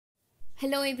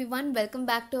Hello everyone, welcome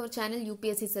back to our channel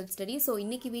UPSC Selfstudy. So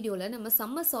இன்னைக்கு வீடியோல நம்ம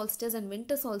summer solstice and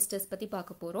winter solstice பத்தி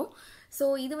பார்க்க போறோம். So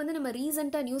இது வந்து நம்ம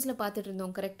ரீசன்ட்டா நியூஸ்ல பார்த்துட்டு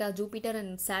இருந்தோம் கரெக்ட்டா. ஜூபிட்டர்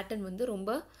and Saturn வந்து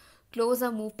ரொம்ப க்ளோஸா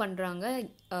மூவ் பண்றாங்க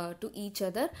to each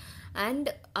other and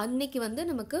அன்னைக்கு வந்து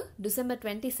நமக்கு December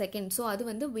 22nd. So அது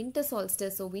வந்து winter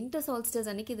solstice. So winter solstice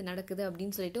அன்னைக்கு இது நடக்குது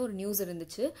அப்படினு சொல்லிட்டு ஒரு நியூஸ்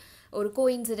இருந்துச்சு. ஒரு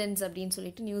கோஇன்சிடென்ஸ் அப்படினு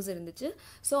சொல்லிட்டு நியூஸ் இருந்துச்சு.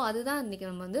 So அதுதான் இன்னைக்கு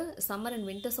நம்ம வந்து summer and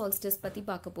winter solstice பத்தி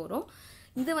பார்க்க போறோம்.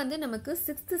 இது வந்து நமக்கு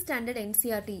 6th ஸ்டாண்டர்ட்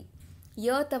NCERT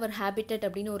எர்த் அவர் ஹேபிட்டட்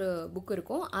அப்படின்னு ஒரு புக்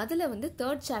இருக்கும். அதில் வந்து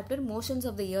 3rd chapter motions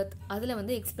of the earth அதில்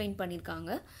வந்து எக்ஸ்பிளைன் பண்ணியிருக்காங்க.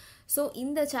 ஸோ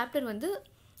இந்த சாப்டர் வந்து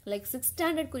லைக் 6th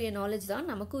ஸ்டாண்டர்ட்குரிய நாலேஜ் தான்,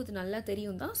 நமக்கும் இது நல்லா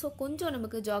தெரியும் தான். ஸோ கொஞ்சம்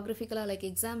நமக்கு ஜாகிரபிக்கலாக லைக்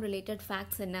எக்ஸாம் ரிலேட்டட்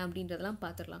ஃபேக்ட்ஸ் என்ன அப்படின்றதெல்லாம்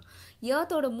பார்த்துடலாம்.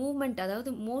 எர்த்தோட மூவ்மெண்ட்,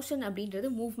 அதாவது மோஷன் அப்படின்றது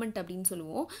மூவ்மெண்ட் அப்படின்னு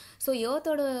சொல்லுவோம். ஸோ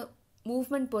எர்த்தோட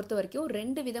மூவ்மெண்ட் பொறுத்த வரைக்கும்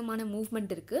 2 விதமான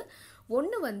மூவ்மெண்ட் இருக்குது.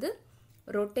 ஒன்று வந்து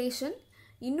ரொட்டேஷன்,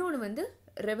 இன்னொன்று வந்து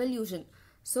revolution.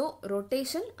 So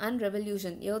rotation and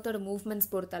revolution எர்த்தோட movements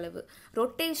பொறுத்த அளவு.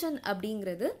 ரொட்டேஷன்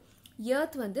அப்படிங்கிறது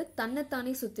எர்த் வந்து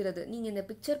தன்னைத்தானே சுற்றுறது. நீங்கள் இந்த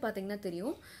பிக்சர் பார்த்தீங்கன்னா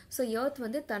தெரியும். ஸோ எர்த்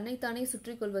வந்து தன்னைத்தானே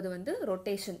சுற்றி கொள்வது வந்து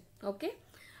ரொட்டேஷன். ஓகே.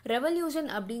 ரெவல்யூஷன்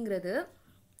அப்படிங்கிறது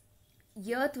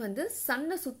எர்த் வந்து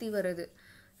சன்னை சுற்றி வருது.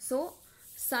 ஸோ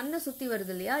சன்னை சுற்றி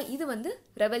வருது இல்லையா, இது வந்து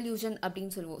ரெவல்யூஷன்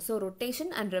அப்படின்னு சொல்லுவோம். ஸோ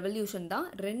ரொட்டேஷன் அண்ட் ரெவல்யூஷன் தான்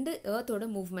 2 எர்த்தோட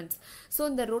மூவ்மெண்ட்ஸ். ஸோ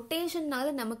இந்த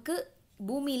ரொட்டேஷன்னால நமக்கு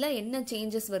பூமியில் என்ன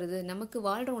சேஞ்சஸ் வருது, நமக்கு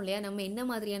வாழ்கிறோம் இல்லையா, நம்ம என்ன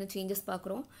மாதிரியான சேஞ்சஸ்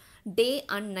பார்க்குறோம், டே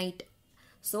அண்ட் நைட்.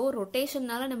 ஸோ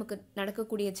ரொட்டேஷன்னால நமக்கு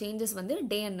நடக்கக்கூடிய சேஞ்சஸ் வந்து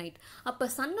டே அண்ட் நைட். அப்போ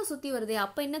சன்னை சுற்றி வருது,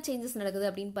 அப்போ என்ன சேஞ்சஸ் நடக்குது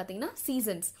அப்படின்னு பார்த்தீங்கன்னா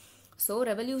சீசன்ஸ். ஸோ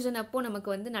ரெவல்யூஷன் அப்போ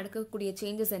நமக்கு வந்து நடக்கக்கூடிய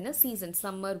சேஞ்சஸ் என்ன, சீசன்,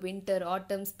 சம்மர், வின்டர்,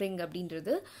 ஆட்டம், ஸ்ப்ரிங்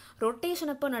அப்படின்றது.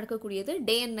 ரொட்டேஷன் அப்போ நடக்கக்கூடியது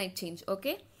day and night change.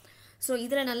 Okay. So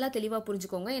இதில் நல்லா தெளிவாக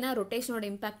புரிஞ்சுக்கோங்க. ஏன்னா ரொட்டேஷனோட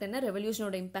இம்பாக்ட் என்ன,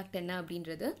 ரெவல்யூஷனோட இம்பாக்ட் என்ன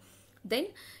அப்படின்றது.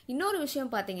 தென் இன்னொரு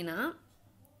விஷயம் பார்த்தீங்கன்னா,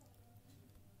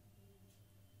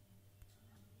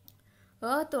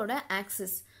 எர்த்தோட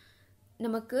ஆக்சிஸ்.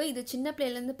 நமக்கு இது சின்ன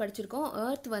பிள்ளைலேருந்து படிச்சிருக்கோம்.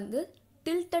 எர்த் வந்து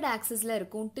டில்டட் ஆக்சிஸில்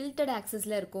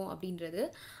இருக்கும் அப்படின்றது.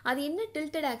 அது என்ன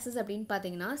டில்டட் ஆக்சிஸ் அப்படின்னு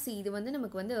பார்த்தீங்கன்னா, இது வந்து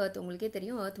நமக்கு வந்து எர்த் உங்களுக்கே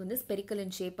தெரியும், எர்த் வந்து ஸ்பெரிக்கல்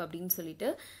இன் ஷேப் அப்படின்னு சொல்லிட்டு.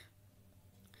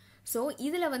 ஸோ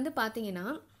இதில் வந்து பார்த்தீங்கன்னா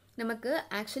நமக்கு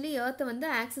ஆக்சுவலி எர்த் வந்து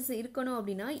ஆக்சிஸ் இருக்கணும்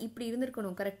அப்படின்னா இப்படி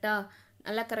இருந்திருக்கணும் கரெக்டாக,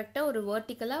 நல்லா கரெக்டாக ஒரு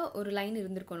வேர்ட்டிக்கலாக ஒரு லைன்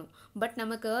இருந்திருக்கணும். பட்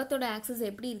நமக்கு எர்த்தோட ஆக்சிஸ்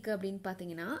எப்படி இருக்குது அப்படின்னு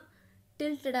பார்த்தீங்கன்னா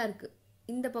டில்டடாக இருக்குது.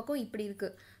 இந்த பக்கம் இப்படி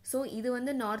இருக்குது. ஸோ இது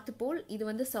வந்து நார்த் போல், இது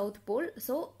வந்து சவுத் போல்.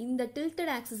 ஸோ இந்த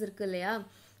டில்டட் ஆக்சிஸ் இருக்குது இல்லையா,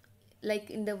 லைக்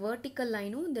இந்த வேர்ட்டிக்கல்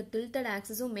லைனும் இந்த டில்டட்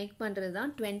ஆக்சிஸும் மேக் பண்ணுறது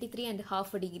தான்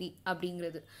 23.5 டிகிரி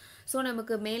அப்படிங்கிறது. ஸோ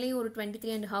நமக்கு மேலேயும் ஒரு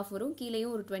 23.5 வரும்,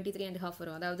 கீழேயும் ஒரு 23.5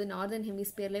 வரும். அதாவது நார்தர்ன்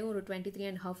ஹெமிஸ்பியர்லேயும் ஒரு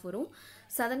 23.5 வரும்,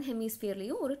 சதர்ன்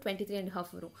ஹெமிஸ்பியர்லேயும் ஒரு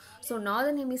 23.5 வரும். ஸோ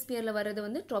நார்தர்ன் ஹெமிஸ்பியரில் வர்றது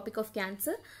வந்து ட்ராபிக் ஆஃப்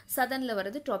கேன்சர், சதர்னில்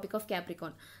வர்றது ட்ராபிக் ஆஃப்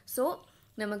கேப்ரிகான். ஸோ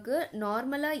நமக்கு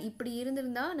நார்மலாக இப்படி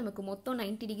இருந்திருந்தா நமக்கு மொத்தம்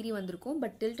 90 டிகிரி வந்திருக்கும்.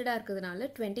 பட் டில்டடாக இருக்கிறதுனால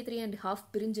 23.5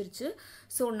 பிரிஞ்சிருச்சு.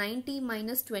 ஸோ 90 -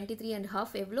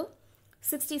 23.5 எவ்வளோ,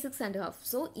 66.5.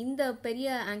 ஸோ இந்த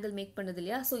பெரிய ஆங்கிள் மேக் பண்ணது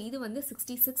இல்லையா, ஸோ இது வந்து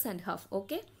 66.5.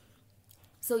 ஓகே.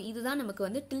 ஸோ இதுதான் நமக்கு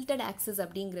வந்து டில்டட் ஆக்சிஸ்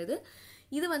அப்படிங்கிறது.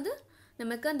 இது வந்து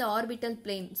நமக்கு அந்த ஆர்பிட்டல்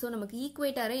பிளேன். ஸோ நமக்கு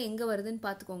ஈக்குவேட்டரே எங்கே வருதுன்னு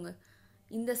பார்த்துக்கோங்க,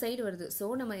 இந்த சைடு வருது. ஸோ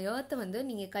நம்ம எர்த்தை வந்து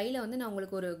நீங்கள் கையில் வந்து நான்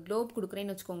உங்களுக்கு ஒரு குளோப்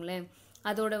கொடுக்குறேன்னு வச்சுக்கோங்களேன்.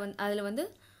 அதோட அதில் வந்து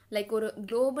லைக் ஒரு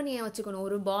குளோபுன்னு ஏன் வச்சுக்கணும்,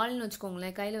 ஒரு பால்னு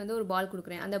வச்சுக்கோங்களேன். கையில் வந்து ஒரு பால்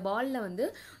கொடுக்குறேன். அந்த பாலில் வந்து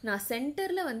நான்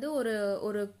சென்டரில் வந்து ஒரு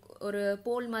ஒரு ஒரு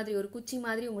போல் மாதிரி, ஒரு குச்சி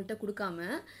மாதிரி உங்கள்கிட்ட கொடுக்காம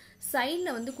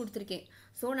சைடில் வந்து கொடுத்துருக்கேன்.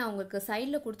 ஸோ நான் உங்களுக்கு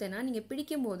சைடில் கொடுத்தேன்னா நீங்கள்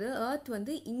பிடிக்கும் போது எர்த்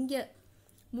வந்து இங்கே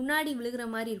முன்னாடி விழுகிற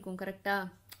மாதிரி இருக்கும்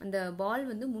கரெக்டாக. அந்த பால்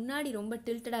வந்து முன்னாடி ரொம்ப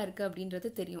டில்டடாக இருக்குது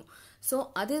அப்படின்றது தெரியும். ஸோ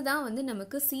அதுதான் வந்து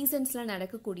நமக்கு சீசன்ஸில்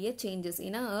நடக்கக்கூடிய சேஞ்சஸ்.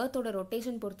 ஏன்னா எர்த்தோட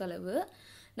ரொட்டேஷன் பொறுத்தளவு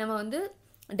நம்ம வந்து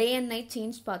டே அண்ட் நைட்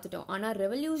சேஞ்ச் பார்த்துட்டோம். ஆனால்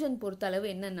ரெவல்யூஷன் பொறுத்தளவு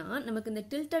என்னன்னா, நமக்கு இந்த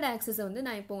டில்டட் ஆக்சிஸை வந்து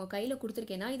நான் இப்போ உங்கள் கையில்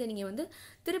கொடுத்துருக்கேன்னா இதை நீங்கள் வந்து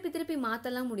திருப்பி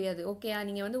மாற்றலாம் முடியாது. ஓகேயா,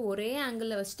 நீங்கள் வந்து ஒரே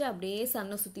ஆங்கிளில் வச்சுட்டு அப்படியே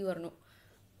சன்னை சுற்றி வரணும்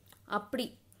அப்படி.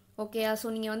 ஓகேயா. ஸோ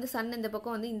நீங்கள் வந்து சன் இந்த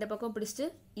பக்கம் வந்து இந்த பக்கம் பிடிச்சிட்டு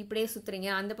இப்படியே சுற்றுறீங்க,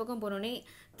 அந்த பக்கம் போனோடனே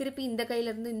திருப்பி இந்த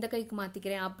கையிலேருந்து இந்த கைக்கு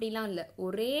மாற்றிக்கிறேன் அப்படிலாம் இல்லை.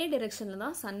 ஒரே டிரெக்ஷனில்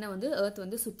தான் சன்னை வந்து எர்த்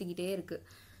வந்து சுற்றிக்கிட்டே இருக்குது.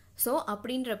 ஸோ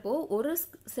அப்படின்றப்போ ஒரு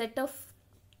செட் ஆஃப்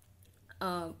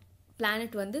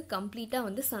பிளானட் வந்து கம்ப்ளீட்டாக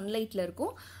வந்து சன்லைட்டில்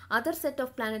இருக்கும், அதர் செட்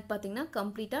ஆஃப் பிளானட் பார்த்தீங்கன்னா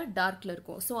கம்ப்ளீட்டாக டார்க்கில்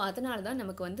இருக்கும். ஸோ அதனால தான்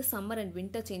நமக்கு வந்து சம்மர் அண்ட்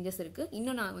வின்டர் சேஞ்சஸ் இருக்குது.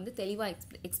 இன்னும் நான் வந்து தெளிவாக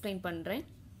எக்ஸ்பிளைன் பண்ணுறேன்.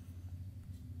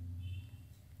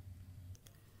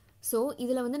 ஸோ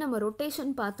இதில் வந்து நம்ம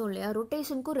ரொட்டேஷன் பார்த்தோம் இல்லையா,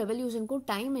 ரொட்டேஷனுக்கும் ரெவல்யூஷனுக்கும்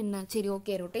டைம் என்ன, சரி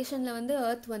ஓகே ரொட்டேஷனில் வந்து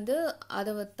எர்த் வந்து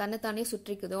அதை தன்னைத்தானே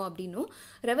சுற்றிக்குதோ அப்படின்னும்,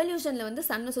 ரெவல்யூஷனில் வந்து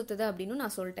சன்னை சுற்றுது அப்படின்னும்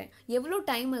நான் சொல்லிட்டேன். எவ்வளோ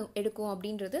டைம் எடுக்கும்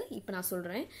அப்படின்றது இப்போ நான்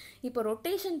சொல்கிறேன். இப்போ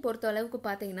ரொட்டேஷன் பொறுத்த அளவுக்கு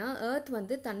பார்த்தீங்கன்னா எர்த்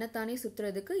வந்து தன்னைத்தானே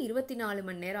சுற்றுறதுக்கு 24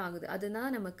 மணி நேரம் ஆகுது.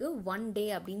 அதுதான் நமக்கு 1 டே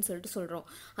அப்படின்னு சொல்லிட்டு சொல்கிறோம்.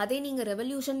 அதே நீங்கள்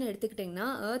ரெவல்யூஷன் எடுத்துக்கிட்டிங்கன்னா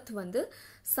எர்த் வந்து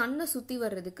சன்னை சுற்றி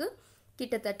வர்றதுக்கு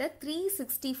கிட்டத்தட்ட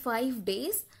 365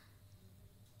 டேஸ்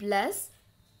ப்ளஸ்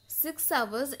 6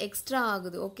 ஹவர்ஸ் எக்ஸ்ட்ரா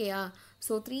ஆகுது. ஓகேயா?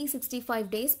 So 365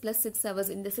 days plus 6 hours.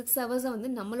 இந்த 6 ஹவர்ஸை வந்து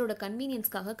நம்மளோட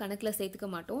கன்வீனியன்ஸ்க்காக கணக்கில் சேர்த்துக்க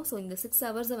மாட்டோம். ஸோ இந்த 6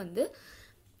 ஹவர்ஸை வந்து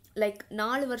லைக்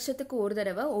 4 வருஷத்துக்கு ஒரு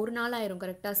தடவை ஒரு நாள் ஆயிரும்.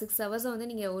 கரெக்டாக 6 ஹவர்ஸை வந்து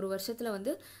நீங்கள் ஒரு வருஷத்தில்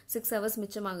வந்து 6 ஹவர்ஸ்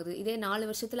மிச்சமாகுது. இதே 4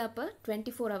 வருஷத்தில் அப்போ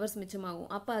 24 ஹவர்ஸ் மிச்சமாகும்.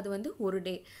 அப்போ அது வந்து ஒரு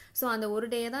டே. ஸோ அந்த ஒரு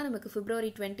டே தான் நமக்கு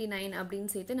February 29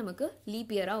 அப்படின்னு சேர்த்து நமக்கு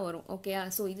லீப் இயராக வரும். ஓகேயா?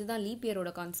 ஸோ இதுதான் leaf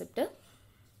இயரோட concept.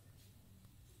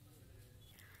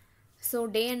 So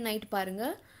day and night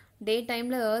பாருங்கள். டே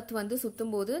டைமில் எர்த் வந்து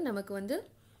சுற்றும் போது நமக்கு வந்து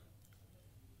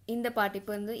இந்த பார்ட்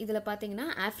இப்போ வந்து இதில் பார்த்தீங்கன்னா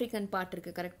ஆஃப்ரிக்கன் பார்ட்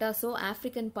இருக்குது. கரெக்டாக? ஸோ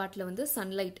ஆஃப்ரிக்கன் பார்ட்டில் வந்து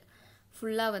சன்லைட்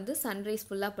ஃபுல்லாக வந்து சன்ரைஸ்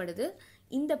ஃபுல்லாக படுது.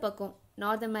 இந்த பக்கம்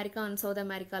நார்த் அமெரிக்கா அண்ட் சவுத்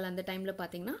அமெரிக்காவில் அந்த டைமில்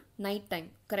பார்த்தீங்கன்னா நைட் டைம்.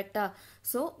 கரெக்டாக?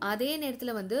 ஸோ அதே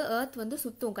நேரத்தில் வந்து எர்த் வந்து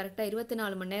சுற்றும். கரெக்டாக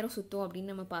 24 மணி நேரம் சுற்றும்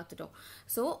அப்படின்னு நம்ம பார்த்துட்டோம்.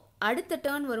 ஸோ அடுத்த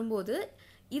டேர்ன் வரும்போது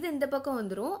இது இந்த பக்கம்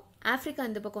வந்துடும், ஆஃப்ரிக்கா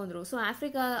இந்த பக்கம் வந்துடும். ஸோ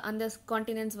ஆஃப்ரிக்கா அந்த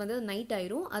கான்டினென்ட்ஸ் வந்து நைட்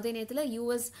ஆயிரும். அதே நேரத்தில்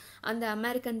யூஎஸ் அந்த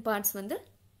அமெரிக்கன் பார்ட்ஸ் வந்து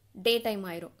டே டைம்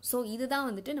ஆயிரும். ஸோ இதுதான்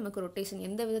வந்துட்டு நமக்கு ரொட்டேஷன்.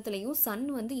 எந்த விதத்துலையும் சன்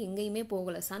வந்து எங்கேயுமே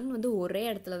போகலை. சன் வந்து ஒரே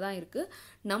இடத்துல தான் இருக்குது.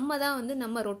 நம்ம தான் வந்து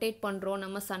நம்ம ரொட்டேட் பண்ணுறோம்,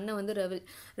 நம்ம சன்னை வந்து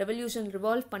ரெவல்யூஷன்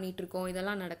ரிவால்வ் பண்ணிட்டு இருக்கோம்.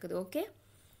 இதெல்லாம் நடக்குது. ஓகே?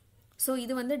 ஸோ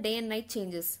இது வந்து டே அண்ட் நைட்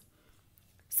சேஞ்சஸ்.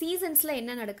 சீசன்ஸில்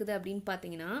என்ன நடக்குது அப்படின்னு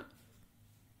பார்த்தீங்கன்னா,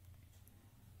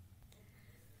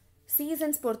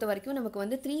 சீசன்ஸ் பொறுத்த வரைக்கும் நமக்கு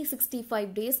வந்து 365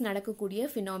 டேஸ் நடக்கக்கூடிய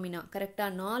ஃபினாமினா.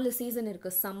 கரெக்டாக? 4 சீசன்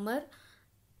இருக்குது. சம்மர்,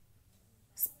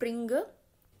 ஸ்ப்ரிங்கு,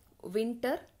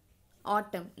 வின்டர்,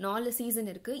 ஆட்டம். 4 சீசன்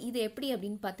இருக்குது. இது எப்படி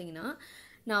அப்படின்னு பார்த்தீங்கன்னா,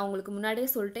 நான் உங்களுக்கு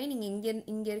முன்னாடியே சொல்லிட்டேன். நீங்கள்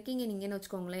இங்கே இருக்கீங்க நீங்கன்னு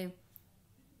வச்சுக்கோங்களேன்.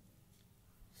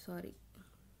 சாரி,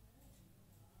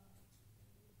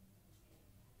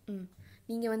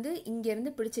 நீங்கள் வந்து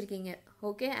இங்கேருந்து பிடிச்சிருக்கீங்க.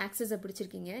 ஓகே? ஆக்சஸை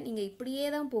பிடிச்சிருக்கீங்க. நீங்கள் இப்படியே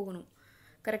தான் போகணும்.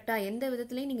 கரெக்டாக? எந்த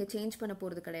விதத்துலையும் நீங்கள் சேஞ்ச் பண்ண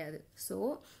போகிறது கிடையாது. ஸோ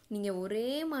நீங்கள் ஒரே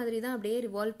மாதிரி தான் அப்படியே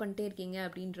ரிவால்வ் பண்ணிட்டே இருக்கீங்க.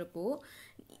 அப்படின்றப்போ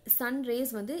சன்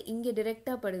ரேஸ் வந்து இங்கே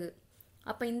டிரெக்டாக படுது.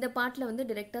 அப்போ இந்த பார்ட்டில் வந்து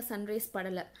டிரெக்டாக சன் ரேஸ்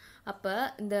படலை. அப்போ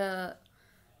இந்த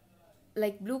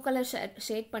லைக் ப்ளூ கலர்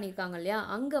ஷேட் பண்ணியிருக்காங்க இல்லையா,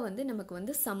 அங்கே வந்து நமக்கு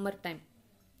வந்து சம்மர் டைம்.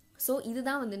 ஸோ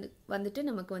இதுதான் வந்துட்டு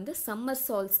நமக்கு வந்து சம்மர்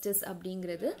சால்ஸ்டிஸ்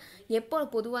அப்படிங்கிறது. எப்போ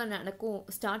பொதுவாக நடக்கும்,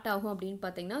 ஸ்டார்ட் ஆகும் அப்படின்னு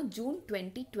பார்த்தீங்கன்னா ஜூன்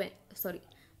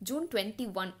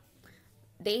 21.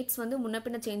 டேட்ஸ் வந்து முன்ன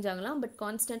பின்ன சேஞ்ச் ஆகலாம், பட்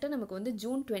கான்ஸ்டண்ட்டாக நமக்கு வந்து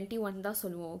ஜூன் 21 தான்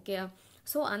சொல்லுவோம். ஓகேயா?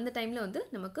 ஸோ அந்த டைமில் வந்து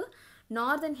நமக்கு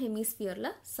நார்தர்ன் ஹெமிஸ்பியரில்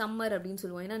சம்மர் அப்படின்னு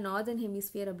சொல்லுவோம். ஏன்னா நார்தர்ன்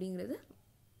ஹெமிஸ்பியர் அப்படிங்கிறது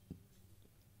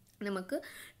நமக்கு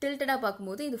டில்டடாக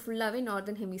பார்க்கும்போது இது ஃபுல்லாகவே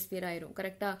நார்தர்ன் ஹெமிஸ்பியர் ஆயிரும்.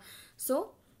 கரெக்டாக? ஸோ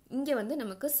இங்கே வந்து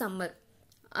நமக்கு சம்மர்.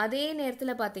 அதே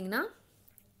நேரத்தில் பார்த்தீங்கன்னா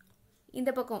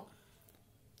இந்த பக்கம்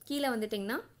கீழே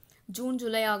வந்துட்டிங்கன்னா June,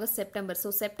 July, August, September. So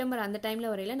September அந்த டைமில்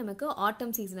வரையில் நமக்கு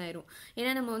ஆட்டம் சீசன் ஆயிரும்.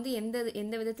 ஏன்னா நம்ம வந்து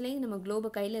எந்த விதத்துலையும் நம்ம குளோபை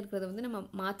கையில் இருக்கிறத வந்து நம்ம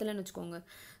மாற்றலைன்னு வச்சுக்கோங்க.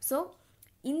 ஸோ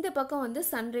இந்த பக்கம் வந்து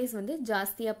சன்ரைஸ் வந்து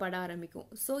ஜாஸ்தியாக பட ஆரம்பிக்கும்.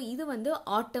 ஸோ இது வந்து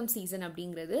ஆட்டம் சீசன்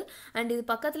அப்படிங்கிறது. அண்ட் இது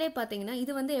பக்கத்துலேயே பார்த்தீங்கன்னா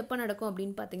இது வந்து எப்போ நடக்கும்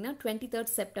அப்படின்னு பார்த்தீங்கன்னா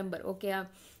 23rd செப்டம்பர். ஓகேயா?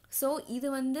 ஸோ இது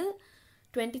வந்து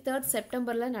 23rd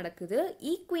செப்டம்பரில் நடக்குது.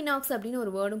 ஈக்வினாக்ஸ் அப்படின்னு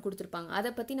ஒரு வேர்டும் கொடுத்துருப்பாங்க. அதை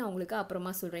பற்றி நான் உங்களுக்கு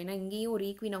அப்புறமா சொல்கிறேன். ஏன்னா இங்கேயும் ஒரு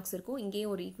ஈக்வினாக்ஸ் இருக்கும்,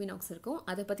 இங்கேயும் ஒரு ஈக்வினாக்ஸ் இருக்கும்.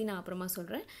 அதை பற்றி நான் அப்புறமா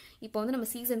சொல்கிறேன். இப்போ வந்து நம்ம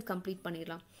சீசன் கம்ப்ளீட்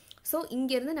பண்ணிடலாம். ஸோ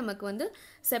இங்கேருந்து நமக்கு வந்து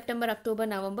செப்டம்பர், அக்டோபர்,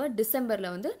 நவம்பர், டிசம்பரில்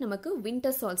வந்து நமக்கு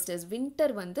வின்டர் சால்ஸ்டிஸ்.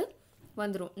 வின்டர் வந்து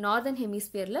வந்துடும். நார்தர்ன்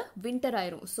ஹெமிஸ்பியரில் வின்டர்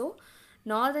ஆயிரும். ஸோ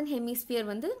நார்தர்ன் ஹெமிஸ்பியர்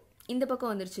வந்து இந்த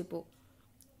பக்கம் வந்துருச்சு. இப்போது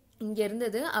இங்கே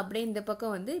இருந்தது அப்படியே இந்த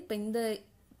பக்கம் வந்து இப்போ இந்த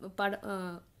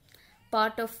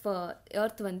பார்ட் ஆஃப்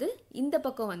எர்த் வந்து இந்த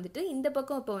பக்கம் வந்துட்டு இந்த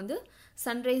பக்கம் இப்போ வந்து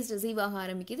சன்ரைஸ் ரிசீவ் ஆக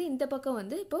ஆரம்பிக்குது. இந்த பக்கம்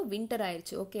வந்து இப்போ வின்டர்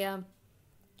ஆயிடுச்சு. ஓகேயா?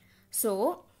 ஸோ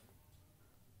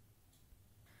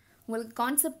உங்களுக்கு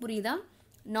கான்செப்ட் புரியுதா?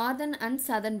 நார்தர்ன் அண்ட்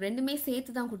சதர்ன் ரெண்டுமே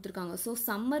சேர்த்து தான் கொடுத்துருக்காங்க. ஸோ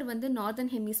சம்மர் வந்து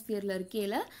நார்தர்ன் ஹெமிஸ்பியரில்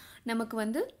இருக்கையில் நமக்கு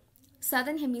வந்து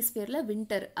சதர்ன் ஹெமிஸ்பியரில்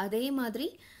வின்டர். அதே மாதிரி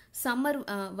சம்மர்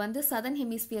வந்து சதர்ன்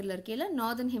ஹெமிஸ்பியரில் இருக்கையில்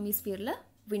நார்தர்ன் ஹெமிஸ்பியரில்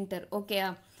வின்டர். ஓகேயா?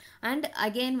 அண்ட்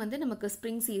அகெயின் வந்து நமக்கு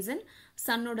ஸ்ப்ரிங் சீசன்.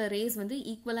 சன்னோட ரேஸ் வந்து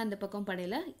ஈக்குவலாக அந்த பக்கம்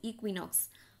படையில ஈக்வினாக்ஸ்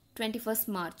 21st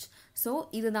மார்ச். ஸோ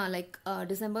இதுதான் லைக்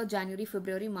டிசம்பர், ஜனவரி,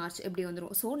 பிப்ரவரி, மார்ச் எப்படி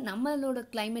வந்துடும். ஸோ நம்மளோட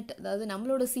கிளைமேட், அதாவது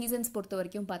நம்மளோட சீசன்ஸ் பொறுத்த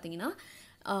வரைக்கும் பார்த்தீங்கன்னா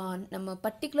நம்ம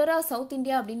பர்டிகுலராக சவுத்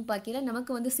இந்தியா அப்படின்னு பார்க்கல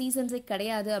நமக்கு வந்து சீசன்ஸே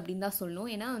கிடையாது அப்படின்னு தான் சொல்லணும்.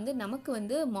 ஏன்னா வந்து நமக்கு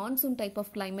வந்து மான்சூன் டைப்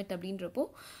ஆஃப் கிளைமேட் அப்படின்றப்போ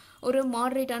ஒரு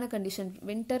மாடரேட்டான கண்டிஷன்.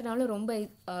 வின்டர்னாலும் ரொம்ப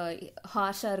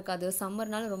ஹார்ஷாக இருக்காது,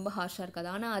 சம்மர்னாலும் ரொம்ப ஹார்ஷாக இருக்காது.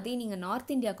 ஆனால் அதே நீங்கள்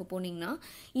நார்த் இந்தியாவுக்கு போனீங்கன்னா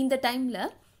இந்த டைமில்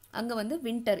அங்கே வந்து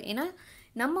வின்டர். ஏன்னா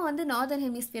நம்ம வந்து நார்தர்ன்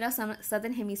ஹெமிஸ்பியரா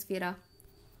சதர்ன் ஹெமிஸ்பியரா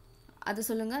அது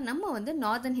சொல்லுங்கள். நம்ம வந்து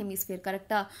நார்தர்ன் ஹெமிஸ்பியர்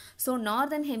கரெக்டாக. ஸோ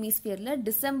நார்தர்ன் ஹெமிஸ்பியரில்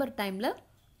டிசம்பர் டைமில்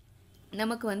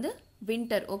நமக்கு வந்து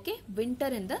வின்டர். ஓகே,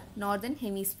 வின்டர் இன் த நார்தர்ன்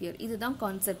ஹெமிஸ்பியர், இதுதான்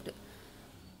கான்செப்ட்.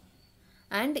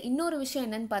 அண்ட் இன்னொரு விஷயம்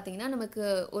என்னன்னு பார்த்தீங்கன்னா, நமக்கு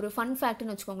ஒரு ஃபன்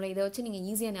ஃபேக்ட்னு வச்சுக்கோங்களேன், இதை வச்சு நீங்கள்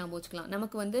ஈஸியாக ஞாபகம் வச்சுக்கலாம்.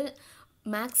 நமக்கு வந்து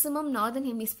மேக்ஸிமம் நார்தர்ன்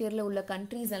ஹெமிஸ்பியரில் உள்ள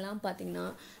கண்ட்ரீஸ் எல்லாம் பார்த்தீங்கன்னா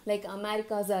லைக்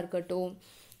அமெரிக்காஸாக இருக்கட்டும்,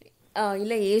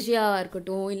 இல்லை ஏஷியாவாக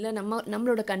இருக்கட்டும், இல்லை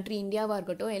நம்மளோட கண்ட்ரி இந்தியாவாக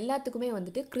இருக்கட்டும், எல்லாத்துக்குமே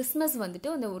வந்துட்டு கிறிஸ்மஸ் வந்துட்டு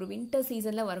அந்த ஒரு வின்டர்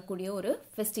சீசனில் வரக்கூடிய ஒரு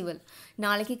ஃபெஸ்டிவல்.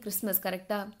 நாளைக்கு கிறிஸ்மஸ்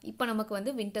கரெக்டாக. இப்போ நமக்கு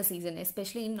வந்து winter season,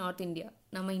 especially in north India.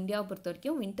 நம்ம இந்தியாவை பொறுத்த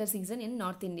வரைக்கும் winter season in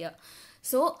north India.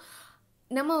 So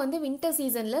நம்ம வந்து வின்டர்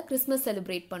சீசனில் கிறிஸ்மஸ்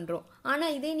செலிப்ரேட் பண்ணுறோம்.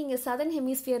 ஆனால் இதே நீங்கள் சதர்ன்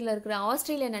ஹெமிஸ்பியரில் இருக்கிற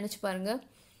ஆஸ்திரேலியா நினச்சி பாருங்கள்.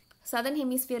 சதர்ன்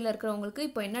ஹெமிஸ்பியரில் இருக்கிறவங்களுக்கு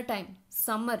இப்போ என்ன டைம்?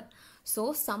 சம்மர். ஸோ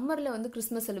சம்மரில் வந்து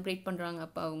கிறிஸ்மஸ் செலிப்ரேட் பண்ணுறாங்க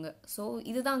அப்போ அவங்க. ஸோ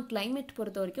இதுதான் கிளைமேட்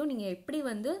பொறுத்த வரைக்கும். நீங்கள் எப்படி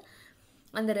வந்து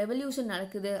அந்த ரெவல்யூஷன்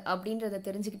நடக்குது அப்படின்றத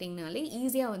தெரிஞ்சுக்கிட்டிங்கனாலே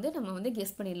ஈஸியாக வந்து நம்ம வந்து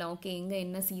கெஸ் பண்ணிடலாம், ஓகே எங்கே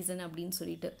என்ன சீசன் அப்படின்னு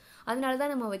சொல்லிட்டு. அதனால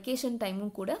தான் நம்ம வெக்கேஷன்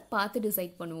டைமும் கூட பார்த்து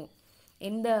டிசைட் பண்ணுவோம்,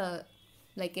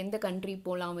 எந்த கண்ட்ரி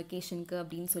போகலாம் வெக்கேஷனுக்கு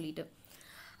அப்படின்னு சொல்லிட்டு.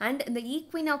 அண்ட் இந்த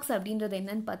ஈக்வினாக்ஸ் அப்படின்றது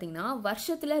என்னன்னு பார்த்தீங்கன்னா,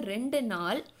 வருஷத்தில் 2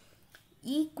 நாள்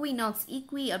ஈக்வினாக்ஸ்.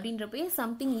 அப்படின்றப்பே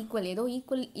சம்திங் ஈக்குவல், ஏதோ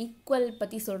ஈக்குவல்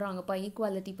பற்றி சொல்கிறாங்கப்பா,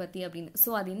 ஈக்குவாலிட்டி பற்றி அப்படின்னு.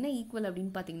 ஸோ அது என்ன ஈக்குவல்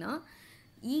அப்படின்னு பார்த்தீங்கன்னா,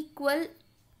 equal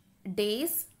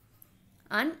days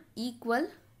and equal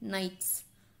nights.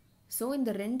 So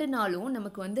இந்த 2 நாளும்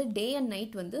நமக்கு வந்து டே அண்ட்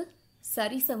நைட் வந்து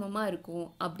சரிசமமாக இருக்கும்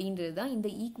அப்படின்றது தான் இந்த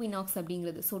ஈக்வினாக்ஸ்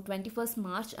அப்படிங்கிறது. So 21st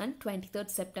March and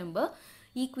 23rd September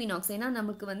equinox. ஏன்னா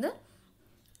நமக்கு வந்து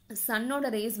சன்னோட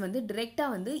ரேஸ் வந்து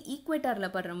டிரெக்டாக வந்து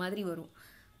ஈக்குவேட்டரில் படுற மாதிரி வரும்.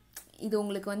 இது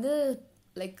உங்களுக்கு வந்து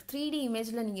லைக் 3D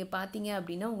இமேஜில் நீங்கள் பார்த்தீங்க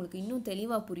அப்படின்னா உங்களுக்கு இன்னும்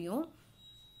தெளிவாக புரியும்.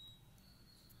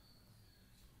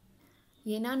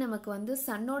 ஏன்னா நமக்கு வந்து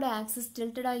சன்னோட ஆக்சிஸ்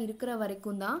டில்டடாக இருக்கிற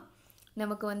வரைக்கும் தான்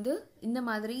நமக்கு வந்து இந்த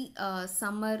மாதிரி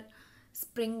சம்மர்,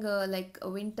 ஸ்ப்ரிங், லைக்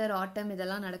வின்டர், ஆட்டம்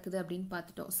இதெல்லாம் நடக்குது அப்படின்னு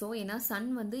பார்த்துட்டோம். ஸோ ஏன்னா சன்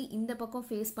வந்து இந்த பக்கம்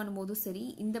ஃபேஸ் பண்ணும்போதும் சரி,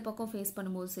 இந்த பக்கம் ஃபேஸ்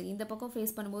பண்ணும்போதும் சரி, இந்த பக்கம்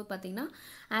ஃபேஸ் பண்ணும்போது பார்த்தீங்கன்னா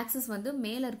ஆக்சஸ் வந்து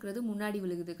மேலே இருக்கிறது முன்னாடி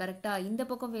விழுகுது கரெக்டாக. இந்த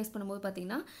பக்கம் ஃபேஸ் பண்ணும்போது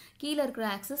பார்த்தீங்கன்னா கீழே இருக்கிற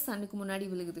ஆக்சஸ் சன்னுக்கு முன்னாடி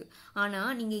விழுகுது.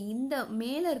 ஆனால் நீங்கள் இந்த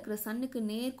மேலே இருக்கிற சன்னுக்கு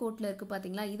நேர்கோட்டில் இருக்குது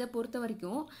பார்த்தீங்களா, இதை பொறுத்த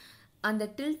வரைக்கும் அந்த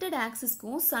டில்டட்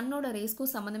ஆக்சிஸ்க்கும் சன்னோட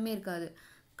ரேஸ்க்கும் சம்மந்தமே இருக்காது,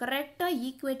 கரெக்டாக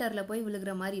ஈக்குவேட்டரில் போய்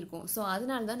விழுகிற மாதிரி இருக்கும். ஸோ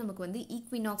அதனால தான் நமக்கு வந்து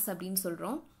ஈக்வினாக்ஸ் அப்படின்னு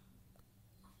சொல்கிறோம்.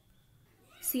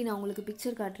 நான் உங்களுக்கு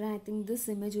பிக்சர் காட்டுறேன். I think this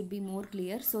image would be more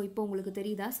clear. So இப்போ உங்களுக்கு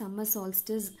தெரியுதா summer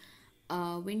solstice,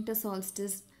 winter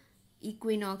solstice,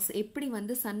 equinox எப்படி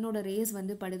வந்து சன்னோட ரேஸ்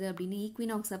வந்து படுது அப்படின்னு.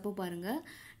 ஈக்வினாக்ஸ் அப்போ பாருங்கள்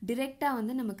டிரெக்டாக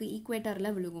வந்து நமக்கு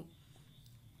ஈக்குவேட்டரில் விழுகும்.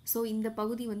 ஸோ இந்த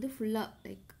பகுதி வந்து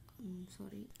ஃபுல்லாக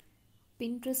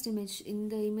பின்ட்ரெஸ்ட் இமேஜ்,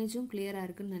 இந்த இமேஜும் கிளியராக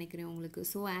இருக்குன்னு நினைக்கிறேன் உங்களுக்கு.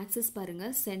 ஸோ ஆக்சஸ்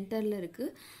பாருங்கள் சென்டரில்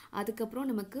இருக்குது. அதுக்கப்புறம்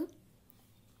நமக்கு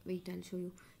I'll show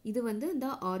you. இது வந்து இந்த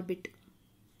ஆர்பிட்,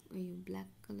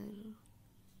 பிளாக் கலர்,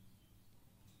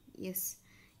 எஸ்,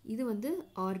 இது வந்து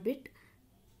ஆர்பிட்.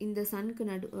 இந்த சனுக்கு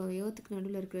எர்த்துக்கு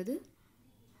நடுவில் இருக்கிறது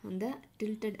அந்த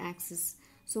டில்டட் ஆக்சிஸ்.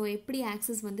 ஸோ எப்படி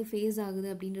ஆக்சிஸ் வந்து ஃபேஸ் ஆகுது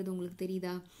அப்படின்றது உங்களுக்கு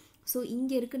தெரியுதா? ஸோ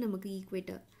இங்கே இருக்குது நமக்கு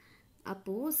ஈக்குவேட்டர்.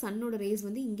 அப்போது சன்னோட ரேஸ்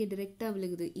வந்து இங்கே டிரெக்டாக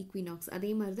விழுகுது ஈக்வினாக்ஸ்.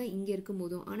 அதே மாதிரி தான் இங்கே இருக்கும்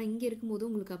போதும். ஆனால் இங்கே இருக்கும் போதும்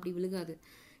உங்களுக்கு அப்படி விழுகாது.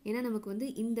 ஏன்னா நமக்கு வந்து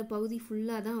இந்த பகுதி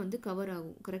ஃபுல்லாக தான் வந்து கவர்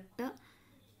ஆகும். கரெக்டாக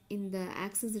இந்த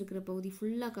ஆக்சிஸ் இருக்கிற பகுதி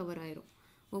ஃபுல்லாக கவர் ஆயிரும்.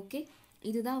 ஓகே,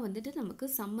 இதுதான் வந்துட்டு நமக்கு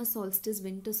summer solstice,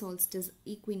 winter solstice,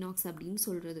 equinox அப்படின்னு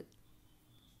சொல்கிறது.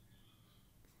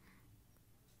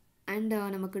 அண்ட்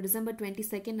நமக்கு டிசம்பர்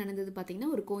 22 நடந்தது பார்த்தீங்கன்னா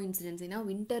ஒரு கோஇன்சிடென்ஸ். ஏன்னா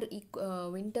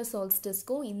வின்டர்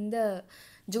சால்ஸ்டிஸ்க்கும் இந்த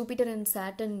ஜூபிட்டர் அண்ட்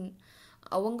சாட்டர்ன்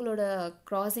அவங்களோட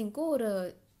கிராசிங்க்கும் ஒரு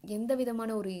எந்த விதமான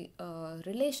ஒரு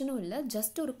ரிலேஷனும் இல்லை,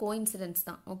 ஜஸ்ட் ஒரு கோஇன்சிடென்ஸ்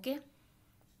தான். ஓகே,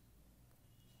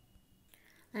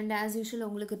 அண்ட் ஆஸ் யூஷுவல்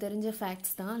உங்களுக்கு தெரிஞ்ச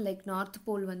ஃபேக்ட்ஸ் தான். லைக் நார்த்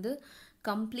போல் வந்து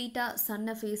கம்ப்ளீட்டாக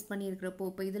சன்னை ஃபேஸ் பண்ணியிருக்கிறப்போ,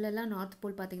 இப்போ இதிலெல்லாம் நார்த்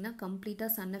போல் பார்த்தீங்கன்னா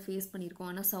கம்ப்ளீட்டாக சன்னை ஃபேஸ் பண்ணியிருக்கோம்.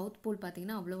 ஆனால் சவுத் போல்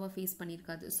பார்த்தீங்கன்னா அவ்வளோவா ஃபேஸ்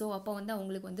பண்ணியிருக்காது. ஸோ அப்போ வந்து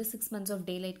அவங்களுக்கு வந்து 6 months ஆஃப்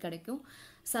டே லைட் கிடைக்கும்.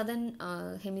 சதர்ன்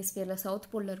ஹெமிஸ்பியரில் சவுத்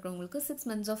போலில் இருக்கிறவங்களுக்கு 6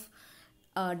 months ஆஃப்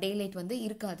டே லைட் வந்து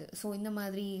இருக்காது. ஸோ இந்த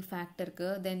மாதிரி ஃபேக்ட்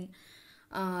இருக்குது. தென்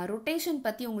ரொட்டேஷன்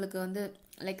பற்றி உங்களுக்கு வந்து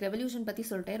லைக் ரெவல்யூஷன் பற்றி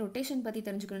சொல்லிட்டேன். ரொட்டேஷன் பற்றி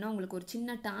தெரிஞ்சுக்கணுன்னா உங்களுக்கு ஒரு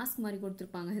சின்ன டாஸ்க் மாதிரி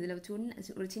கொடுத்துருப்பாங்க. இதில் வச்சு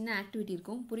ஒரு சின்ன ஆக்டிவிட்டி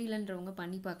இருக்கும், புரியலன்றவங்க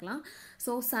பண்ணி பார்க்கலாம்.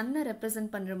 ஸோ சன்னை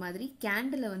ரெப்ரசன்ட் பண்ணுற மாதிரி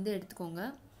கேண்டிலை வந்து எடுத்துக்கோங்க.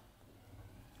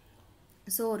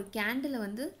 ஸோ ஒரு கேண்டிலை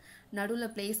வந்து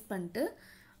நடுவில் ப்ளேஸ் பண்ணிட்டு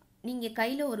நீங்கள்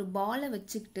கையில் ஒரு பாலை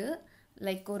வச்சுக்கிட்டு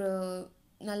லைக்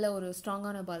நல்ல ஒரு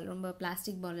ஸ்ட்ராங்கான பால், ரொம்ப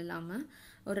பிளாஸ்டிக் பால் இல்லாமல்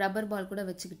ஒரு ரப்பர் பால் கூட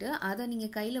வச்சுக்கிட்டு அதை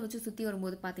நீங்கள் கையில் வச்சு சுற்றி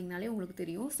வரும்போது பார்த்தீங்கனாலே உங்களுக்கு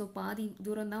தெரியும். ஸோ பாதி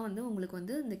தூரம் தான் வந்து உங்களுக்கு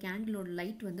வந்து இந்த கேண்டிலோட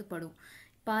லைட் வந்து படும்,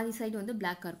 பாதி சைடு வந்து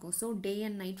பிளாக்காக இருக்கும். So day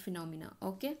and night phenomena.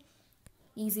 Okay,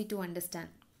 easy to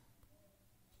understand.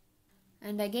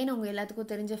 And again உங்கள்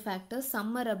எல்லாத்துக்கும் தெரிஞ்ச ஃபேக்டர்,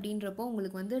 சம்மர் அப்படின்றப்போ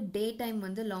உங்களுக்கு வந்து டே டைம்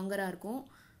வந்து லாங்கராக இருக்கும்,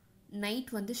 நைட்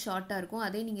வந்து ஷார்ட்டாக இருக்கும்.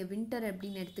 அதே நீங்கள் வின்டர்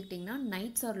அப்படின்னு எடுத்துக்கிட்டிங்கன்னா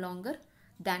nights R longer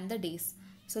than the days.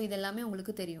 So இதெல்லாமே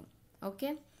உங்களுக்கு தெரியும். Okay,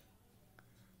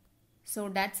 so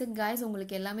that's it guys.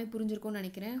 உங்களுக்கு எல்லாமே புரிஞ்சிருக்கும்னு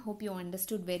நினைக்கிறேன். Hope you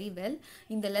understood very well.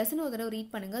 இந்த லெசன் ஒரு தடவை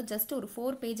ரீட் பண்ணுங்கள். ஜஸ்ட் ஒரு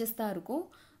 4 pages தான் இருக்கும்,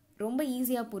 ரொம்ப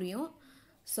ஈஸியாக புரியும்.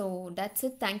 So that's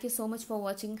it. Thank you so much for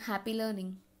வாட்சிங். Happy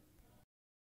learning.